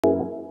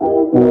Okay,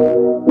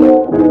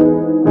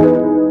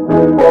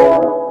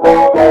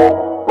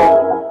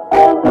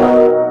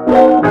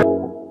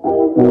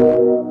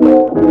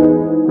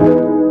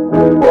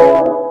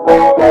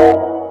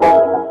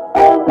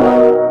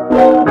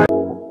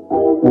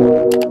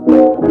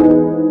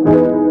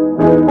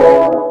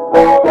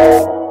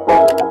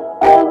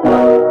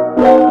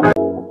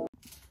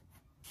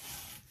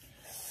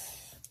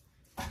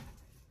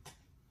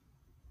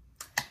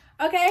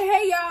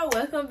 hey y'all,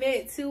 welcome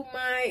back to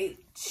my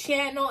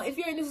channel. If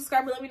you're a new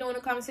subscriber, let me know in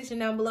the comment section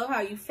down below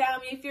how you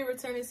found me. If you're a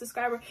returning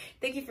subscriber,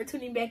 thank you for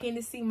tuning back in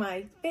to see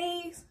my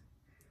face.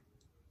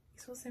 You're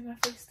supposed to say my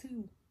face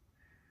too.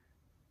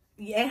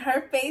 Yeah,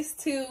 her face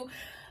too.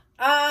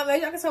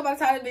 As y'all can tell by the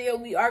title of the video,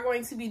 we are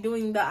going to be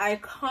doing the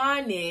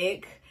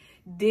iconic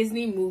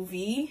Disney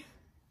movie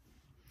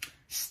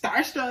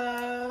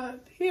Starstruck,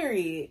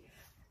 period.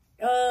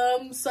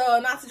 So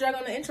not to drag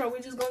on the intro, we're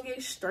just gonna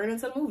get straight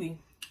into the movie.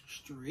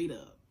 Straight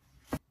up.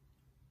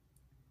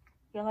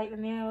 Y'all like the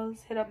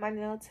nails? Hit up my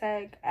nail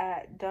tag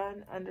at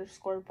done_by_K.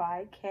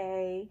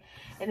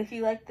 And if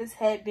you like this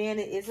headband,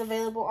 it is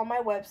available on my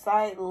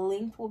website.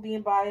 Link will be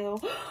in bio.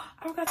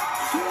 I forgot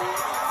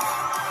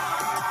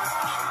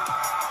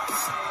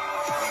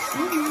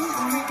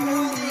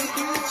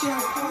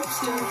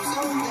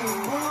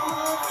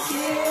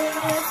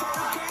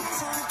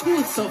He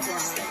was so far.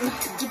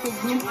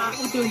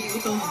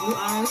 With those blue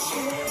eyes.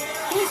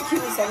 He's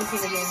cute at 17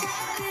 again.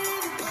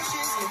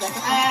 You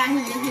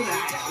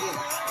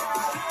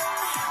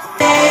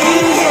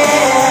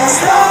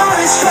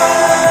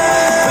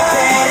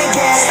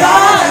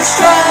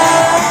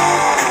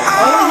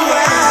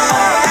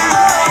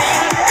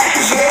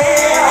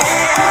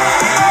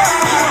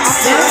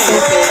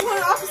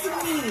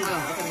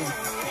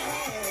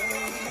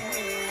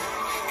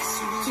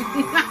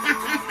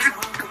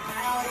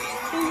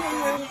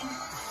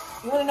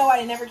want to know why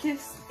they never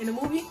kissed in the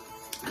movie?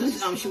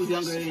 Because she was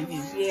younger than him.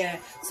 Yeah.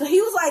 So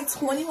he was like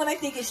 21, I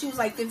think, and she was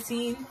like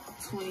 15.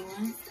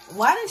 21.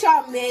 Why didn't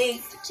y'all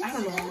make, I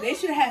don't know, they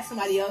should have had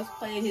somebody else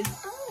play his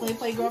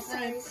play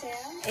girlfriend.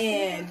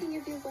 And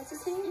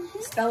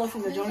Stella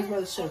from the Jonas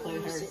Brothers should have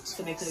played her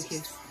so they could have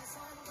kissed.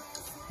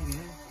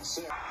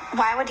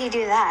 Why would he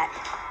do that?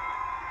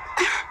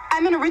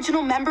 I'm an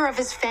original member of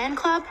his fan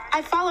club.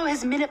 I follow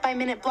his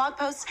minute-by-minute blog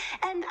posts,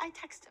 and I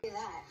text him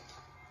that.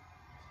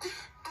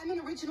 I'm an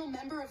original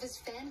member of his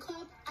fan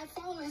club. I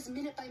follow his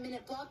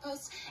minute-by-minute blog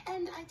posts,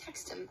 and I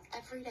text him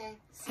every day.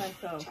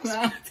 Psycho.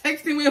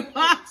 Texting me a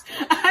box.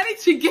 How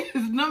did you get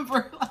his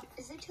number?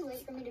 Is it too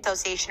late for me to...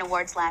 Association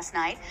Awards last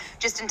night,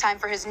 just in time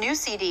for his new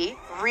CD,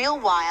 Real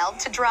Wild,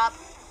 to drop,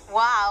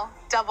 wow,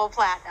 double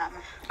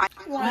platinum.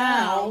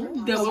 Wow,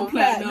 double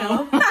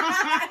platinum.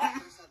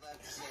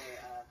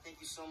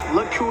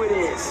 Look who it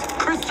is.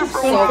 Christopher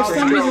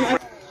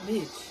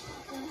Bitch.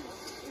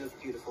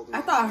 I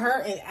thought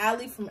her and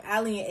Allie from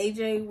Allie and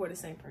AJ were the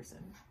same person.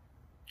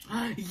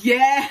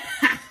 Yeah.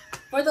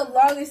 For the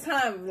longest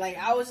time, like,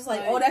 I was just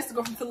like, oh, that's the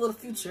girl from Phil Little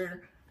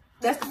Future.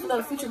 That's the Phil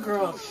Little Future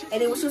girl.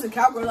 And then when she was in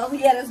Cowgirls, I was like,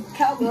 yeah, that's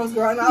Cowgirls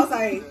girl. And I was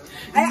like,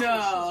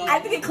 I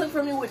think it clicked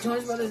for me with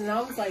Jonas Brothers, and I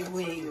was like,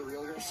 wait,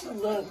 she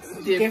looks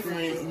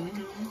different.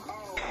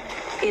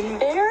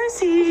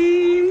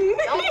 Embarrassing.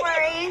 Don't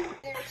worry.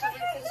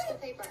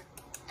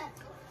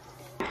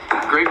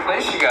 Great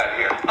place you got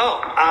here.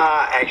 Oh,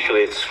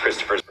 actually, it's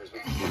Christopher's.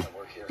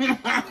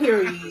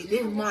 Period.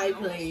 This is my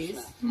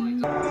place.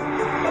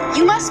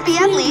 You must be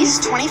at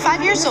least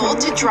 25 years old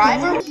to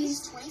drive or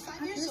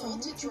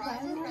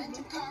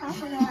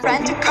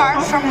rent a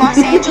car from Los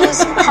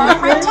Angeles Car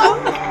Rental.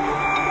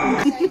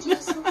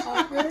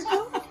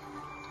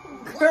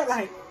 Girl,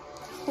 like,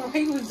 why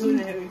you was doing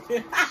that?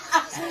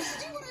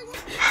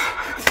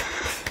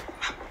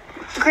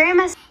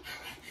 Grandma's.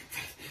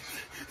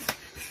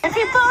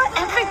 Every boy,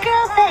 every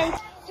girl, they.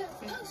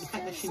 The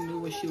fact that she knew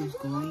where she was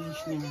going,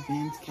 she never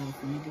been to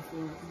California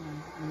before.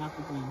 I'm not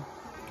the blame.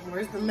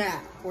 Where's the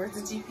map? Where's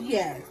the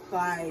GPS?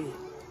 Like,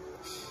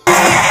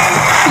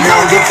 No,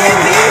 you can't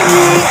beat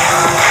me.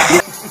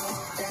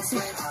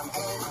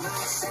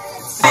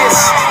 This,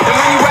 and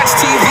when you watch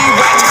TV,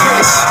 watch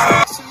Chris.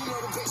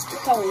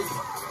 toes.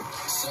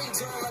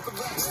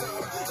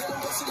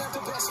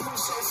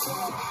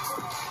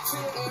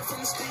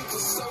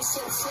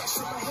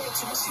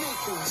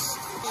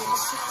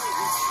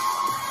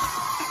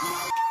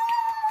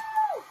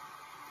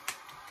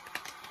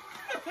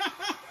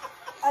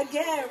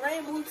 Again,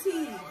 Rainbow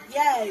Tea.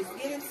 Yes,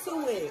 get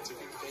into it.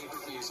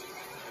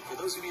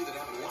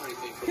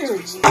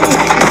 Period.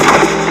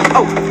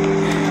 Oh.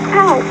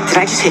 Ow. Did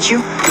I just hit you?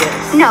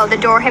 Yes. No, the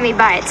door hit me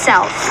by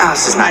itself. Oh,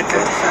 this is not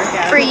good.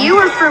 For you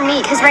or for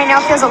me? Because right now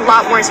it feels a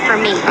lot worse for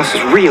me. This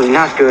is really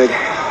not good.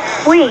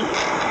 Wait.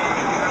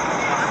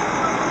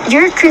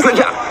 You're Chris. Wait,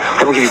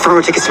 I will give you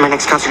front tickets to my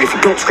next concert if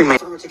you don't scream my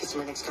name.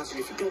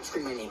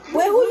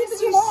 Wait, who do you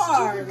think you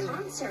are?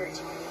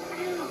 Concert.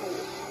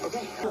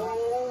 Okay,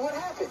 what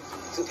happened?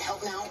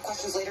 Help now,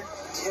 questions later.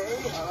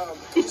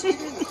 Just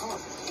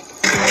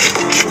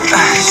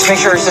make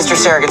sure your sister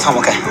Sarah gets home,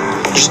 okay?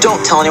 Just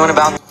don't tell anyone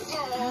about...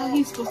 He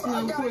he's supposed to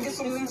know who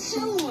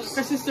her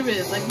sister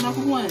is, like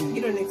number one.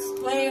 You don't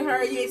explain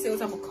her. You ain't say what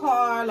type of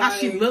car. How Like,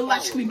 she look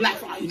like she be black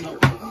for all you know.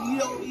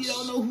 You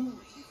don't know who.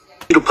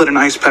 You to put an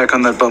ice pack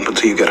on that bump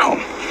until you get home.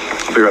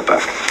 I'll be right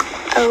back.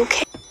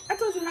 Okay. I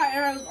told you how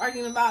Aaron was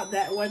arguing about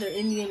that whether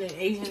Indian and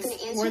Asians,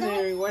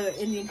 whether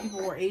Indian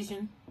people were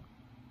Asian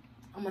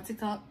on my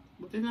TikTok.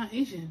 But they're not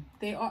Asian.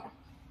 They are.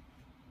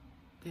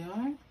 They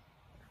are?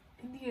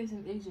 India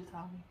isn't Asian,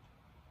 Tommy.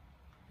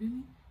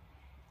 Really?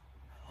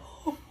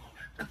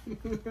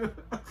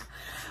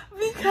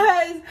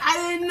 Because I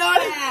didn't know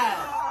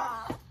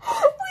that. we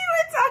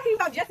were talking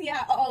about Jessie,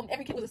 how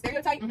every kid was a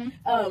stereotype.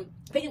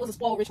 Peyton was a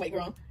spoiled rich white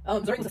girl.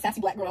 Zuri was a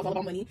sassy black girl all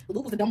about money.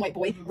 Luke was the dumb white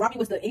boy. Robbie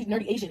was the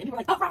nerdy Asian. And people were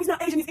like, oh, Robbie's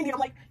not Asian, he's Indian. I'm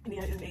like,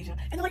 India isn't Asian.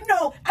 And they're like,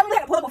 no, I really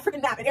had to pull up a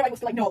freaking map. And everybody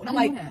was like, no. And I'm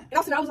like, and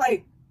also I was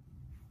like,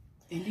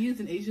 Indians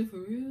in Asia for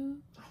real?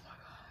 oh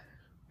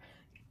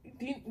my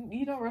god.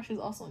 You know Russia's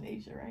also in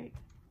Asia, right?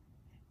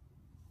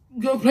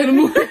 Go play the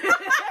movie.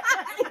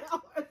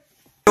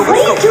 What are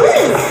you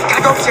doing?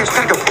 Gotta go upstairs,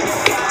 gotta go.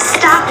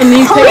 Stop. And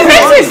you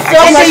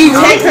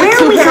take her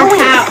to her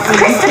house.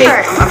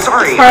 Christopher. I'm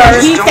sorry.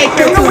 He take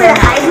her to Where her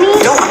to house. hide me?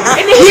 No, I'm not.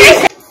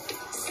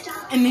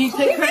 And then you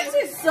take her.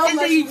 So And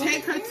much then you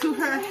take her to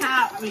her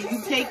house. I mean,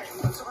 you take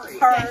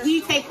her.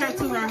 He take her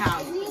to her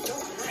house.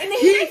 and then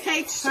He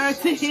takes her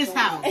to his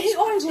house. and he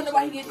always wondered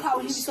why he get caught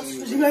when he be so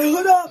suspicious. Like,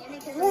 hold up,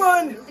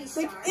 run.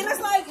 Like, and it's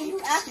like, if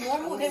you act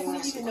normal, they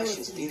wouldn't even know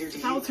it's you.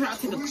 I'll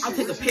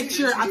take a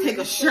picture. I'll take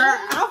a shirt.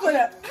 I'll put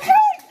a,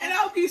 And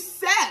I'll be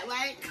set.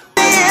 Like,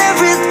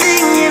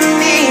 Everything you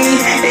need.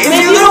 If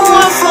you don't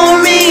want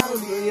for me.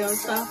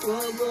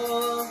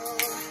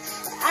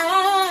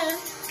 I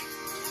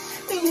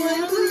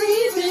will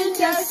believe in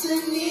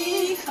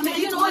destiny. I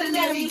mean, you're an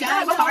ordinary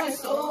guy, my heart and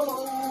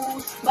soul.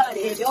 But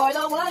if you're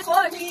the one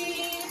for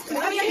me, then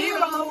I'm your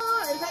hero.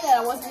 Is that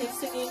I wasn't him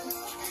singing?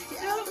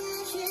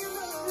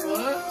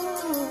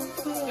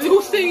 what?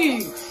 Who's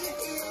singing?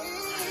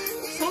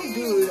 Some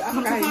dude. I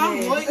forgot his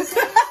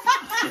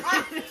name.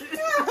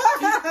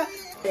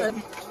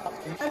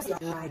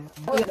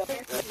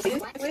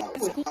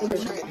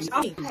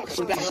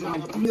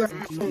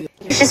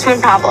 There's just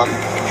one problem.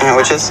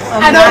 Which is?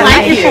 I don't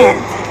like your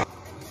fan.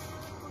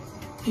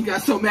 He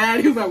got so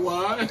mad. He was like,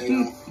 what?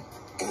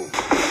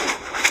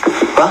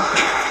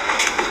 Well,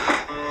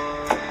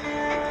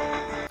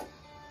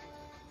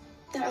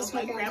 That was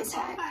my grandpa's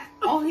hat.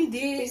 All he He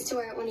did used to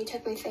wear it when he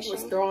took me was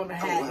fishing. throw on the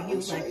hat, and he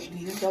was like,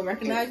 "You just don't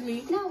recognize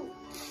me." No,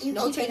 you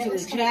No keep it. change It of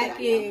was the coming back.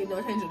 jacket,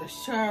 no change of the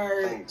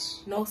shirt, Thanks.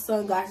 no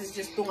sunglasses,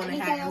 just threw on the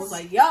Anything hat and else? was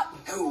like, "Yup."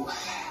 Oh.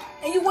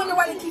 And you wonder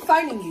why they keep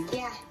finding you.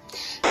 Yeah.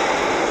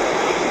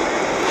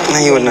 now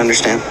you wouldn't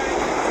understand.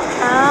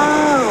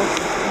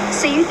 Oh.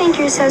 So you think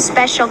you're so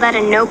special that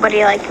a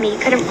nobody like me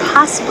couldn't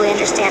possibly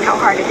understand how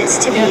hard it is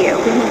to be you?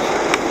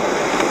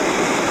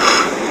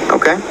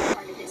 Okay.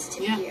 Hard it is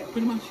to Yeah, you.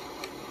 pretty much.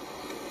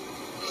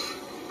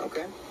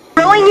 Okay.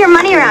 Throwing your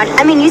money around.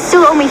 I mean, you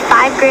still owe me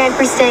 $5 grand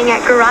for staying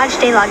at Garage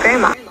de la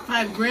Grandma.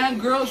 $5,000,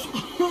 girls.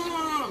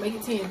 Make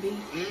it 10, B.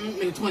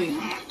 Make it 20.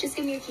 Just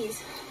give me your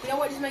keys. You know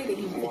what? Just make it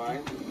even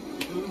 50.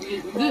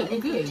 Good,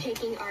 If you're good.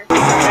 taking our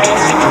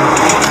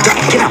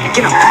Get up,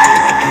 get up.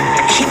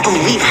 I can't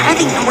believe, how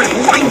do they know where to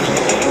find me?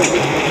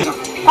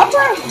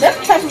 Paparazzi, that's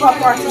the type of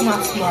paparazzi I'm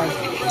not smart.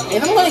 If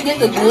I'm gonna get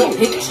the good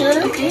picture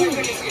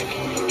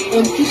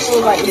in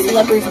people like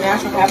celebrities'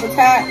 natural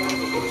habitat,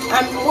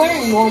 I'm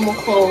wearing normal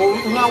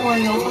clothes. I'm not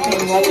wearing no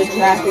fucking leather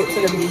jacket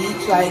to the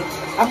beach. Like,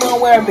 I'm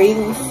gonna wear a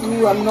bathing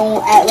suit. I'm gonna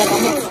act like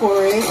I'm a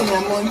tourist, and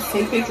I'm going to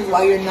take pictures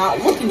while you're not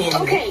looking at me.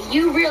 Okay,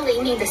 you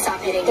really need to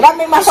stop hitting. But I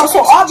make myself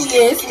so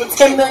obvious with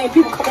 10 million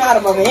people coming out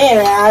of my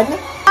man.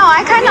 Oh,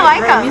 I kind of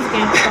like them.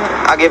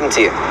 I'll give them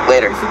to you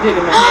later.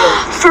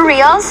 For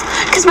reals?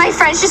 Because my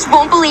friends just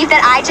won't believe that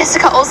I,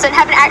 Jessica Olsen,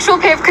 have an actual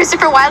pair of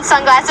Christopher Wilde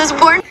sunglasses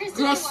worn.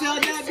 Girl, sell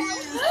that bitch.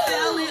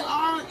 Sell it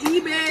on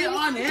eBay,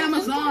 on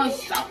Amazon,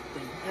 something.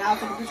 And I'll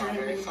take a picture of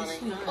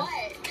him.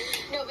 What?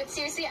 No, but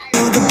seriously, I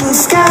The blue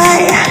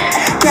sky,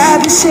 grab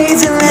your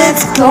shades and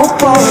let's go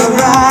for a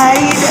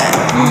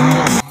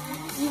ride.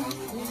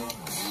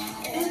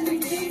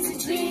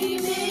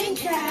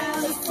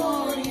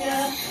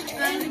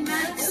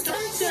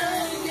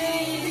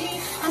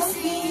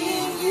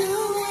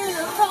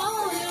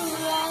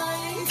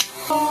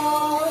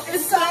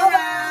 It's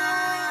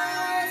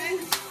alright.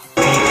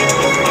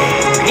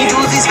 I need to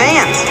lose these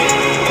vans.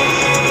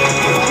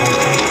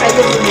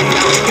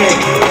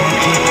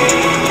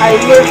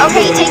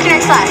 Okay, take your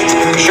next left.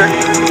 Sure.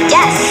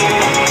 Yes.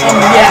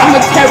 Yeah, I'm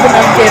a terrible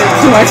enough get it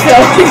to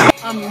myself.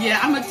 Yeah,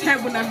 I'm a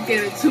terrible enough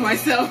get it to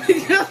myself.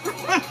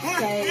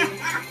 Okay.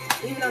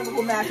 Even on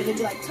Google Maps, and they'd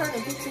be like, turn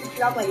it 15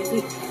 feet. I'm like, is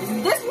it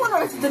this one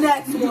or is it the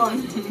next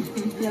one?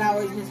 Then I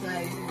always miss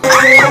my.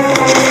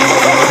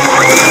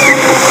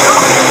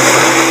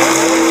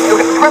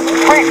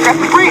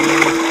 Break.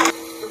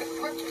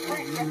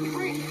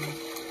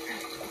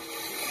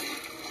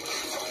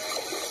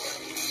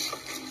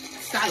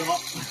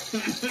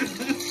 Stop.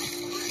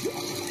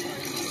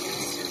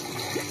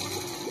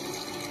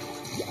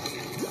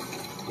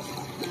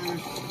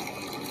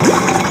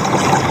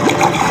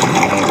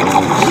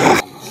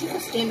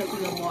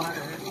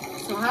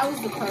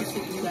 was the car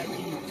seat you got deep?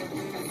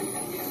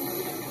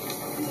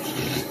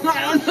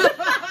 I don't know.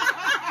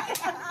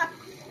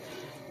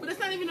 But it's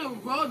not even a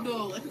road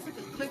though. Like it's like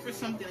a cliff or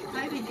something. Like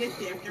how did they get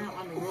there if they're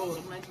on the road?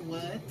 I'm like,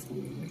 what?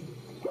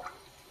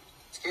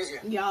 Excuse you.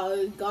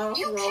 Y'all got off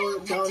the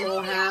road, don't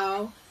know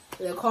how.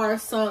 The car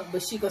sunk,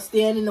 but she could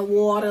stand in the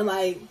water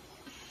like.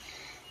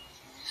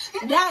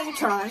 That ain't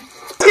trying.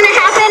 It's gonna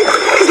happen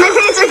because my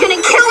parents are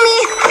gonna kill me.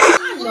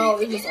 No,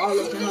 it was all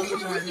up in her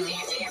vagina.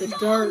 The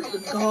dirt, the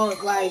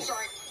gunk, like.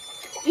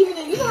 Even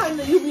if you know how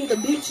you be at the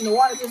beach and the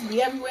water just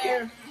be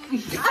everywhere. I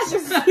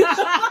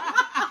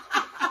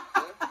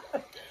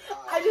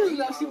just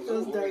know she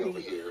feels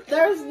dirty.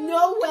 There's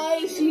no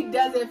way she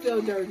doesn't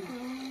feel dirty. I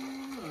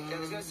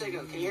was gonna say,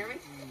 can you hear me?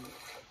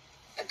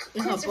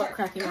 And her butt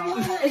cracking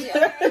off.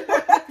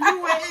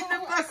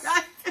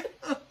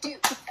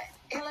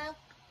 Hello?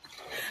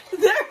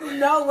 There's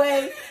no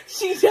way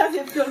she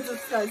doesn't feel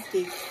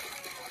disgusting.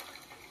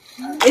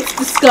 It's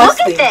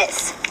disgusting. Look at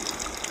this.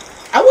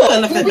 I would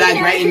have left that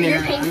bag right in there.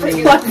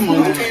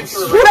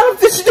 What else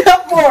did she do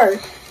that for?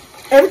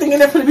 Everything in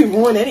there could be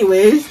ruined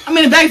anyways. I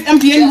mean, the bag's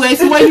empty anyway,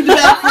 so what do you do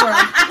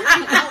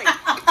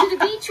that To the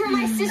beach where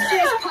my sister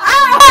is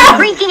I'm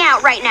freaking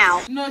out right now.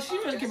 for? No, she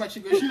really care about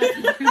you, girl. She's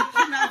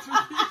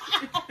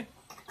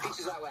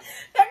not.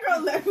 That girl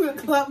left me a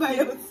club by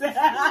herself.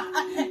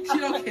 She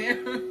don't care.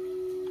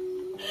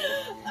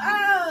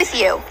 With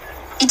you.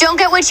 You don't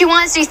get what you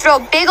want, so you throw a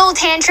big old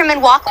tantrum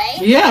and walk away.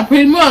 Yeah,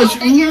 pretty much.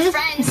 Then your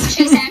friends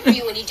chase after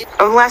you when you do.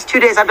 Over the last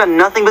 2 days, I've done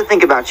nothing but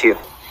think about you.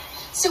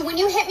 So when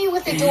you hit me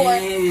with the door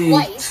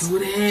twice,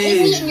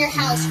 hit me in your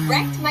house,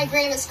 wrecked my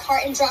grandma's car,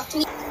 and dropped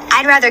me.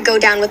 I'd rather go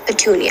down with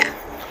Petunia.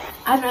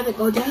 I'd rather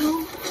go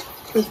down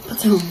with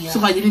Petunia. So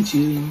why didn't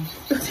you?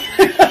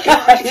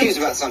 I'm confused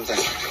about something.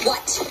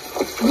 What?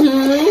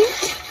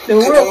 The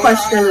real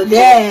question of the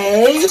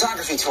day.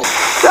 Photography tour.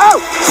 Go!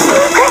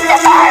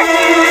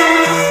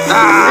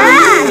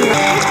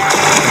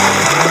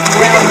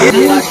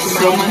 They watch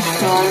so much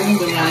fun,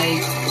 but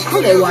like, How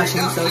they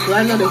washing themselves? Well,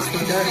 I know they're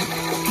still dirty.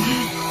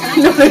 I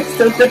know they're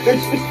still dirty.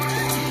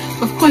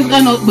 of course I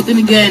know. But then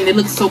again, they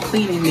look so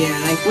clean in there.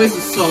 Like, where's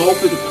the soap?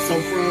 Where's the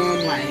soap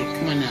from? Like,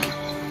 come on now.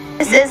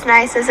 This is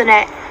nice, isn't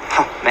it?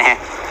 Oh, man.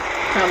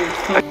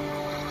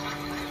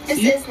 This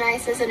is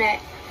nice, isn't it?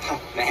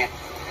 Oh, man.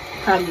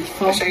 Probably I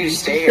wish I could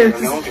just stay here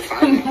and no one could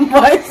find me.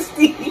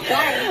 musty.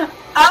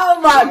 Oh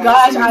my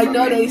gosh, I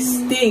know they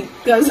stink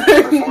because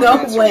there's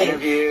no way.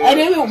 And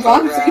they would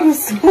walk to you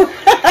so Your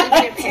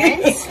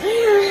parents?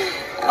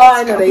 Oh,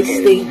 I know they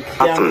stink.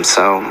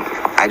 So,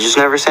 I just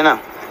never say no.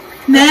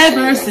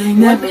 Never say One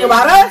never. thing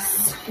about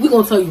us, we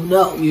gonna tell you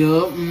no.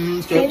 Yup.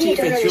 Straight Maybe you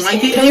cheap. don't You like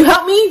Can it? you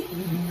help me?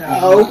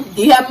 No.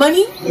 Do you have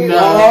money?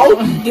 No.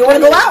 Do you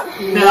want to go out?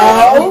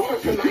 No.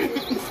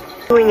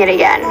 Doing it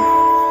again.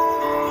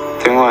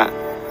 Doing what?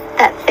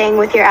 That thing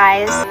with your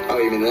eyes. Oh,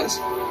 you mean this?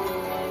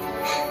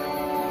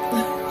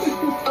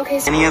 Okay,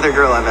 so Any other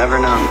girl I've ever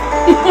known.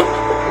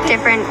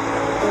 different,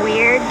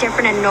 weird,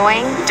 different,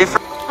 annoying.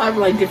 Different. I'm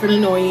like different The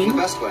annoying.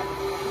 best way.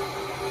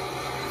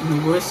 In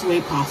the worst way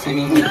I possible.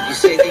 mean, you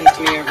say things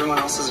to me everyone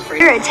else is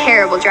afraid You're of. a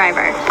terrible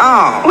driver.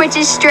 Oh. Which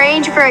is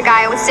strange for a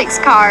guy with 6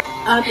 cars.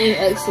 I'm an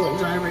excellent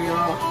driver,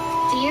 y'all.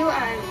 Do you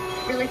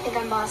really think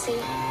I'm bossy?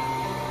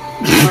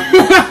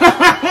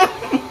 I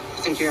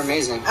think you're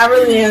amazing. I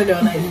really am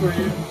doing that for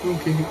you.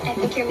 I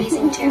think you're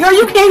amazing too. Girl,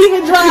 you can't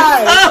even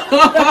drive.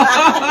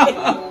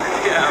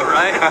 Yeah,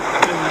 right?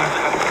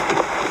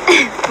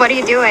 What are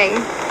you doing?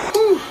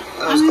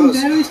 That was I'm close.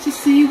 embarrassed to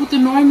see you with the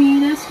normie.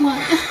 That's why.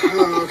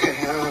 Oh, okay.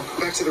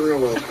 Back to the real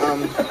world.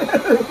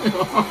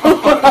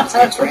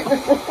 That's right.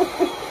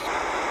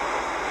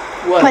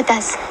 What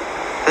does?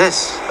 This.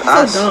 So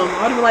Us. dumb.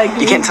 I'm like,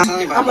 You can't tell Tell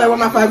me about I'm like, what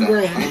my $5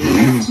 grand?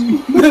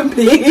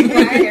 Big.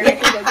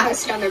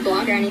 Post on their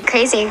blog or anything.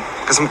 Crazy.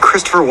 Because I'm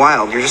Christopher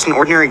Wilde. You're just an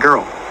ordinary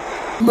girl.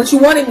 But you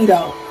wanted me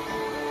though.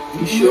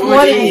 You sure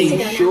What did. is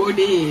You sure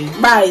did.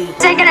 Right.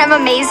 Second, I'm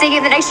amazing,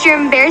 and the next you're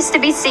embarrassed to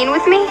be seen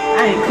with me?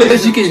 I ain't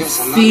Because you can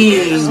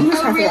see. I'm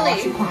just trying to really?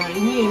 watch you crying.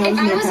 You ain't If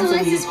I never was passed a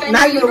Eliza week. Spencer,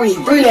 Not even a week.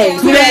 3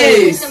 days. 2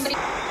 days.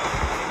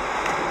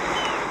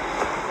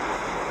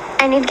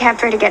 I need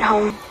Kefir to get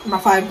home. My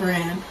 $5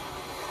 grand.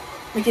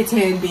 Make it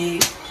 10,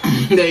 big.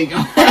 There you go.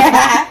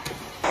 I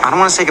don't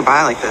want to say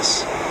goodbye like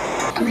this.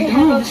 Okay, how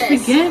Don't about just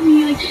this? forget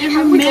me like you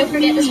ever We met don't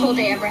forget me. this whole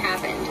day ever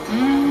happened.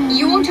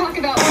 You won't talk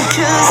about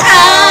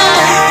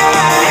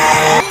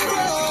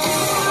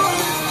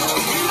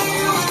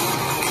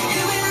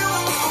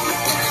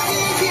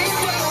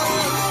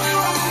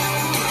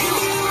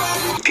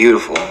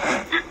Beautiful.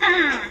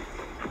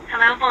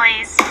 Hello,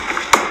 boys.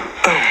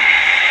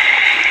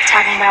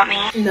 Talking about me.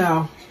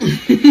 No.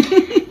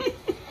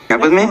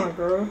 Up with me?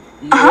 Girl.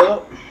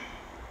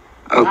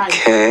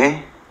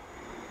 Okay.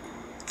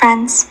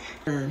 Friends.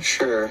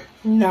 Sure.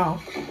 No.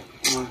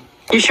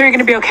 You sure you're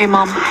gonna be okay,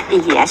 Mom?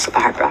 Yes,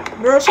 Barbara.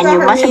 Girl, she And got you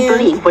her mustn't man.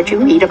 believe what you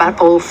read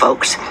about old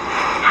folks.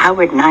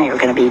 Howard and I are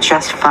gonna be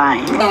just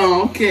fine.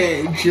 Oh,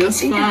 okay.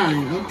 Just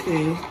fine.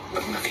 Okay.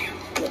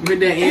 With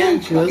the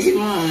end, just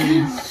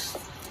fine.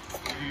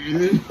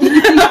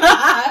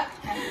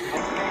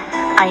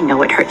 I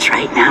know it hurts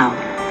right now.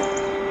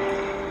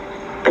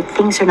 But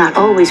things are not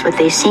always what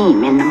they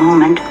seem in the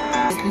moment.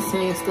 She's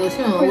saying stuff. She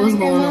don't know what's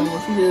going on.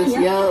 She just,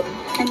 yup.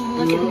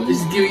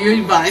 Just give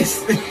you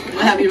advice. I'll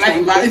have you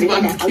write advice, but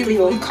I'm just giving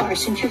you.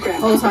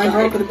 Oh, sorry,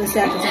 girl could have been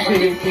sad because her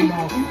period came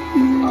off. I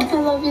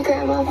love you,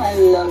 Grandma. I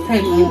love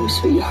you,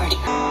 sweetheart.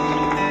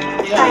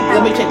 Yeah,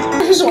 let me check.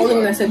 This is the only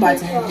one that said bye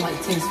to him, like,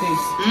 to his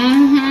face.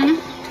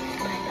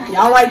 Mm-hmm.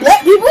 Y'all like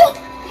black people?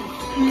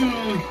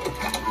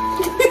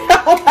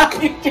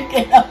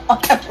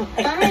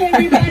 Bye,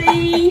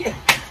 everybody.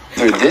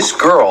 Either this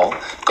girl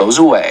goes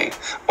away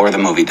or the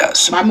movie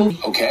does. My movie.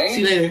 Okay.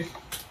 See you later.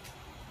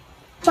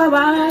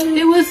 Bye-bye.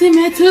 It wasn't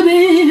meant to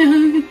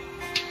be.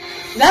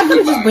 That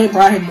could have just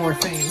brought him more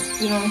fame.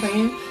 You know what I'm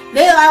saying?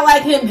 They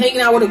like him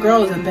hanging out with a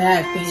girl is a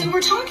bad thing. So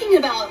we're talking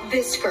about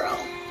this girl.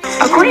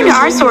 According to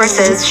our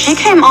sources, she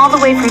came all the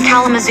way from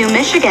Kalamazoo,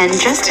 Michigan,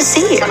 just to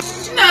see you.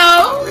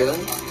 No. Really?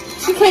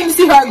 She came to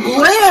see her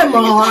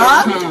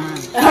grandma.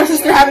 And her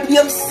sister happened to be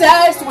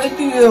obsessed with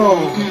you.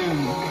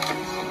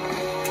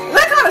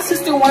 That kind of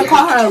sister want to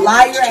call her a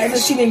liar as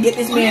if she didn't get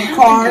this man's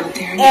car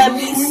and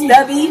be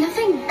stubby.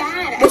 Nothing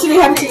bad. But you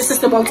didn't have to see your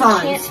sister both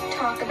times. Can't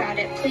talk about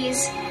it,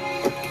 please.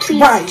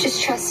 Please, Right.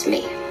 just trust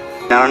me.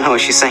 I don't know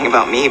what she's saying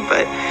about me,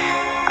 but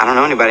I don't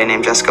know anybody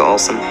named Jessica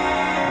Olsen.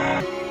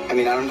 I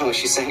mean, I don't know what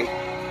she's saying.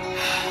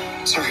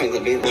 Sorry,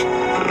 Libby. There's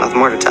nothing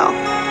more to tell.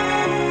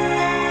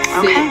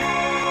 Okay.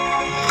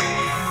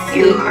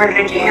 You heard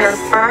it here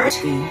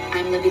first.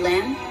 I'm Libby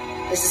Lamb.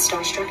 This is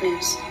Starstruck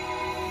News.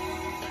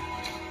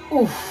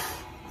 Oof.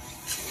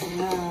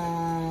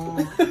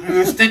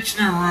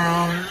 Stitching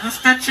around.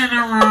 Stitching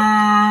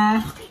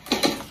around.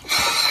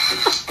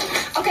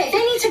 Okay,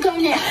 they need to go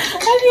now.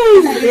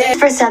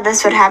 Never said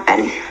this would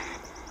happen.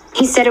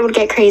 He said it would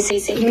get crazy.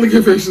 Look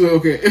at face.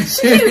 Okay.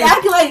 She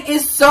acting like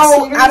it's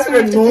so out of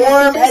the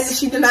norm as if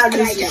she did not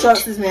just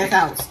trust this man's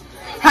house.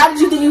 How did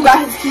you think you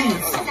got his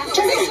keys?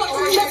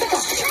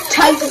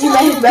 How did you think you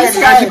met his best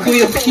friend?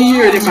 Magically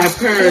appeared in my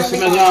purse. Oh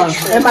my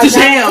gosh. And my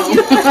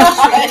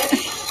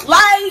Damn.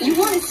 Like, y'all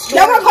want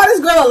to call this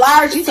girl a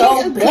liar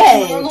so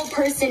bad. Normal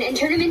person and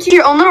turn him into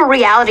Your own little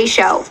reality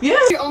show. Yeah.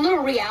 your own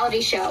little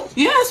reality show.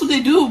 Yeah, that's what they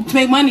do to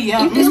make money.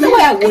 Yeah. You still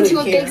have Into a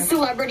wouldn't big care.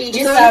 celebrity You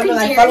just still so have you been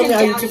can like, tear follow him me on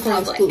down in YouTube for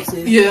public. So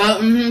exclusive.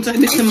 I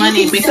can make some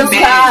money, make some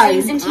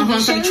Subscribe.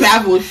 bags. Some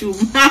travel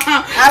shoes.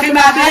 After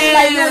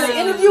my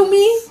interview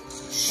me,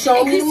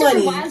 show me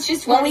money.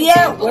 Where we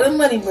at? Where the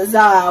money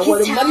reside? Where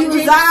the money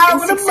reside?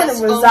 Where the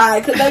money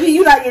reside? Because baby,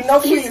 you not getting no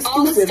free He's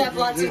all the exclusive. stuff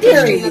lots of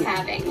people dream of Period.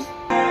 having.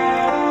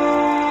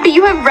 But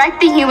you have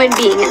wrecked the human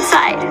being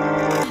inside.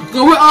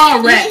 Girl, we're all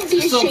You wrecked. should be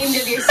So, ashamed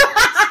of yourself.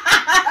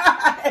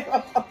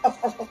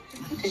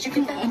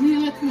 I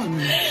mean, like, come on,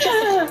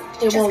 man.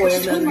 In one way or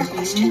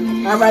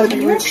another. I'd rather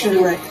be rich than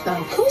wrecked,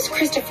 though. Who's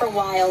Christopher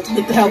Wilde?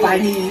 Get the help I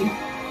need.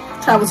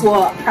 Travel to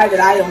a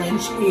private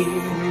island. Shit.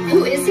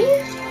 Who is he?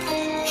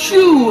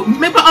 Shoot,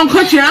 make my own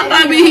country. I'm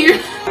gonna be here.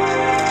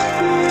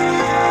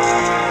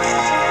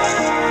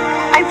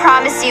 I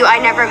promise you I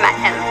never met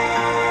him.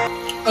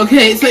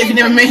 Okay, so if you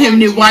never met him,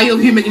 then why you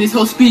over here making this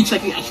whole speech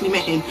like you actually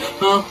met him,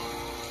 huh?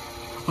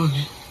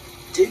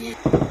 Okay.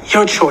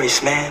 Your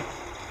choice, man.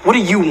 What do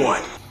you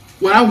want?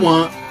 What I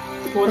want.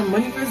 Where the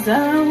money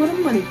reside? Where the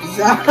money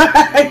reside?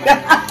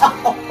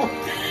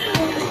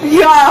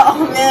 Yo,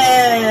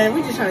 man,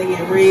 we just trying to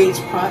get rich.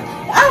 I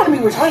don't want to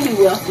be rich. I want to be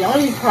wealthy. I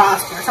want to be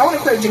prosperous. I want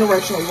to create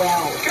generational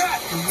wealth.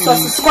 So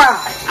subscribe.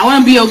 I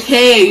want to be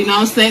okay, you know what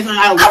I'm saying? So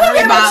I gotta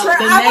worry about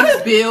the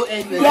next bill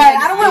and the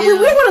I don't want. We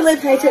want to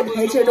live paycheck to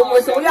paycheck. Don't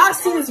worry. So when y'all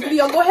see this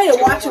video, go ahead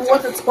and watch it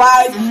once or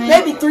twice,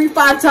 maybe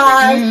 3-5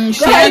 times.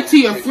 Share it to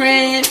your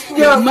friend,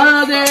 your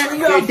mother,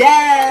 your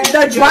dad,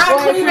 the dry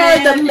cleaner,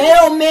 the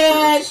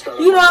mailman.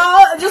 You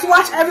know, just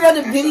watch every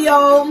other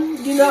video.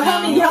 You know,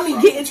 help me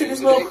get into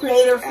this little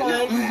creator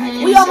fund.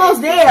 We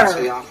almost there.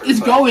 It's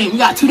going. We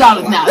got $2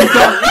 now. It's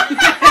going.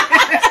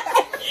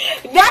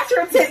 Got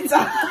your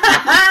TikTok.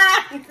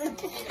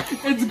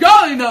 It's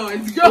going though.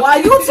 It's going.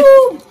 While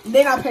YouTube,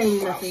 they not paying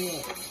you nothing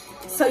yet.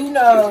 So you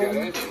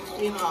know,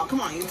 come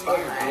on, YouTube.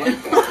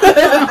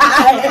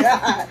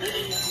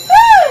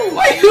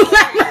 Why you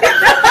laughing?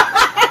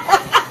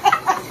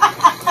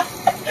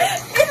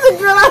 It's a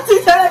girl on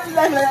TikTok that's laughing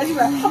like that. She's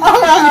like,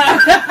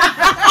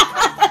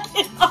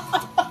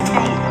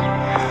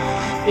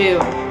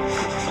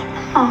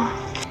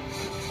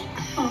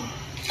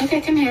 Ew.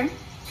 Okay, come here.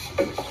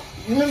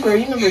 You remember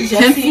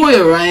Jessie?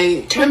 Tinfoil,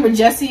 right? Remember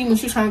Jessie when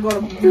she was trying to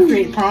go to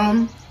create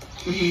prom?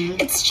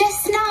 It's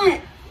just not.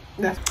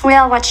 We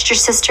all watched your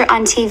sister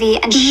on TV,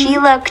 and she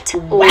looked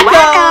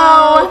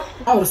wacko.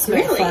 I would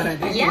smack Really? fun at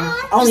that. Yeah.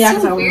 Only It's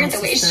because I so was weird my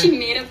the way sister. she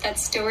made up that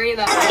story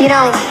about. You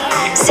know,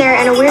 Sarah,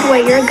 in a weird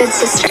way, you're a good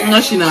sister. No,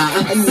 she not.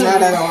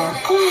 Not at all.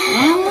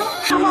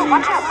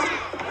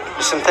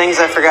 There's some things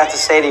I forgot to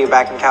say to you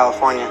back in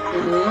California.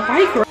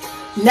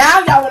 Now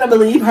y'all want to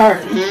believe her.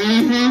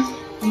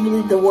 You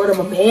believe the word of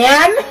a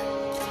man?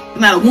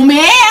 Not a woman.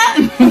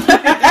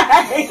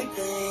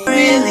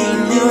 Really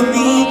knew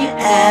me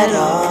at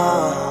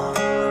all.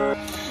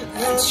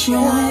 I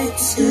tried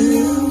to.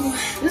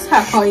 This is how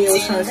how Kanye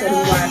was trying to say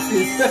his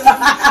glasses.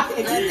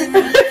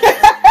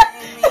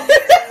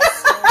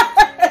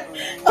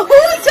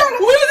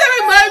 Who was that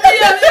remind me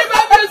of? It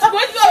remind me of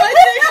SpongeBob, I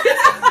think.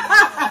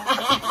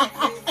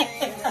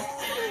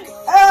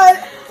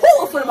 Who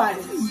for the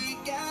body?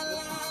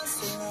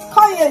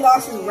 Kanye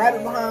lost his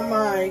rabbit behind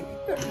mine.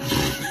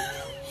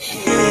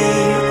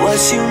 What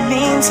you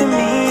mean to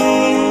me?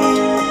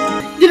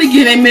 Then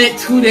again, they met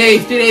 2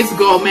 days, 3 days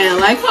ago, man.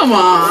 Like, come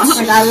on.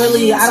 Like, I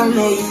don't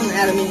know you from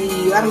Adam and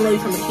Eve. I don't know you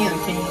from a can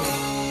of paint.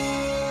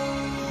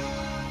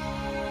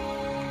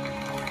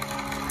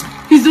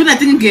 He's doing that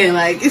thing again.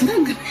 Like, it's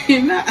not good.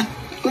 You're not.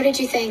 What did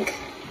you think?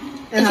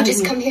 If you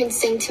just come here and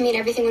sing to me and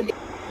everything would be...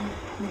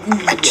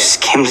 I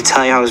just came to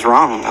tell you I was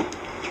wrong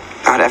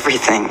about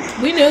everything.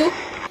 We knew.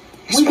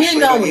 We didn't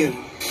know you.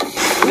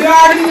 We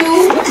already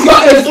knew.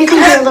 You think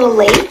you're a little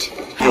late?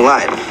 You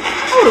lied. I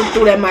would have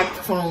threw that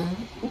microphone.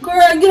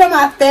 Girl, get on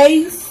my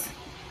face.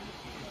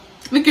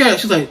 Look at her.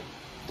 She's like...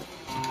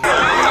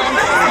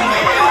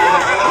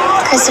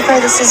 Christopher,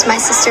 this is my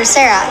sister,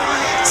 Sarah.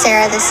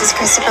 Sarah, this is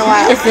Christopher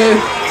Wilde.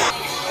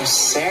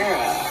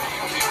 Sarah.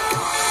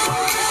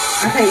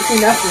 I can't see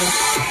nothing.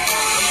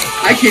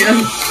 I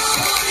can't.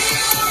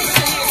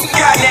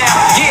 Got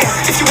now,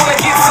 yeah. If you wanna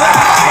get fly,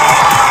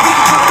 we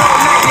can do it all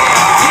night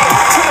now.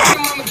 Yeah,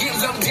 mama get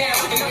low down,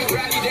 and I'ma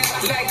ride you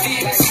down like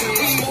this.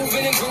 We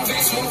moving and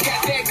grooving, smooth,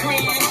 got that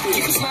green.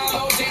 You can smile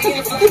all day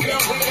and fly girl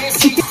with that.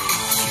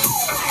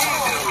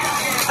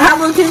 How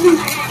long can we?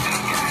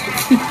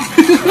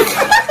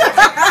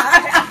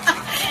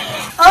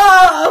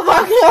 Oh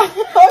my god.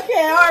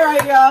 Okay,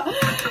 alright, y'all.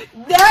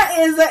 That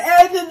is the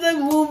end of the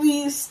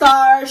movie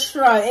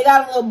Starstruck. It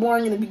got a little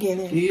boring in the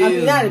beginning. Yeah. I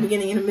mean, not in the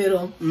beginning, in the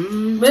middle.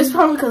 But it's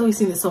probably because we've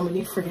seen it so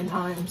many freaking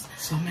times.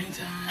 So many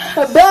times.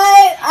 But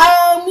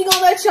we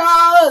gonna let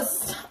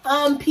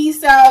y'all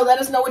peace out. Let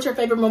us know what your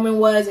favorite moment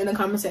was in the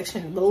comment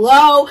section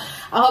below.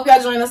 I hope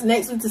y'all join us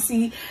next week to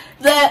see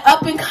the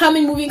up and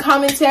coming movie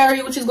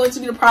commentary, which is going to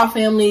be The Proud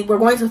Family. We're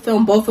going to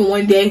film both in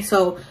one day,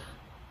 so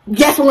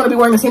yes, we're gonna be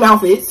wearing the same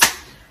outfits.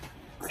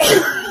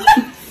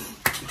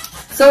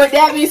 So with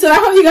that being said, I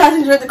hope you guys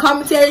enjoyed the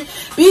commentary.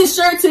 Be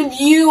sure to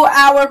view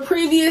our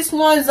previous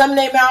ones,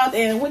 Lemonade Mouth,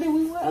 and what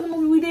other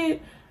movie we did?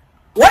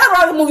 Whatever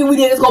other movie we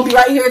did is going to be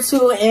right here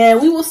too.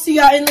 And we will see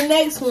y'all in the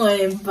next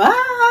one.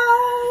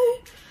 Bye.